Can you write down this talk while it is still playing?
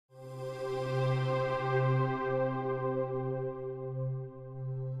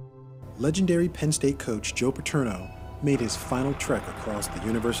legendary Penn State coach Joe Paterno made his final trek across the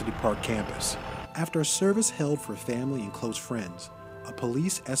University Park campus. After a service held for family and close friends, a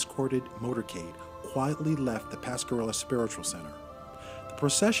police-escorted motorcade quietly left the Pasquarella Spiritual Center. The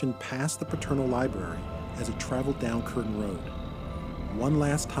procession passed the Paterno Library as it traveled down Curtin Road. One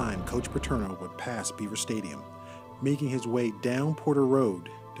last time, Coach Paterno would pass Beaver Stadium, making his way down Porter Road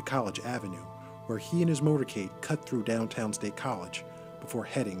to College Avenue, where he and his motorcade cut through downtown State College before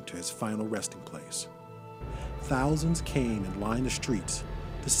heading to his final resting place. Thousands came and lined the streets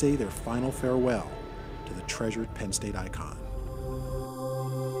to say their final farewell to the treasured Penn State icon.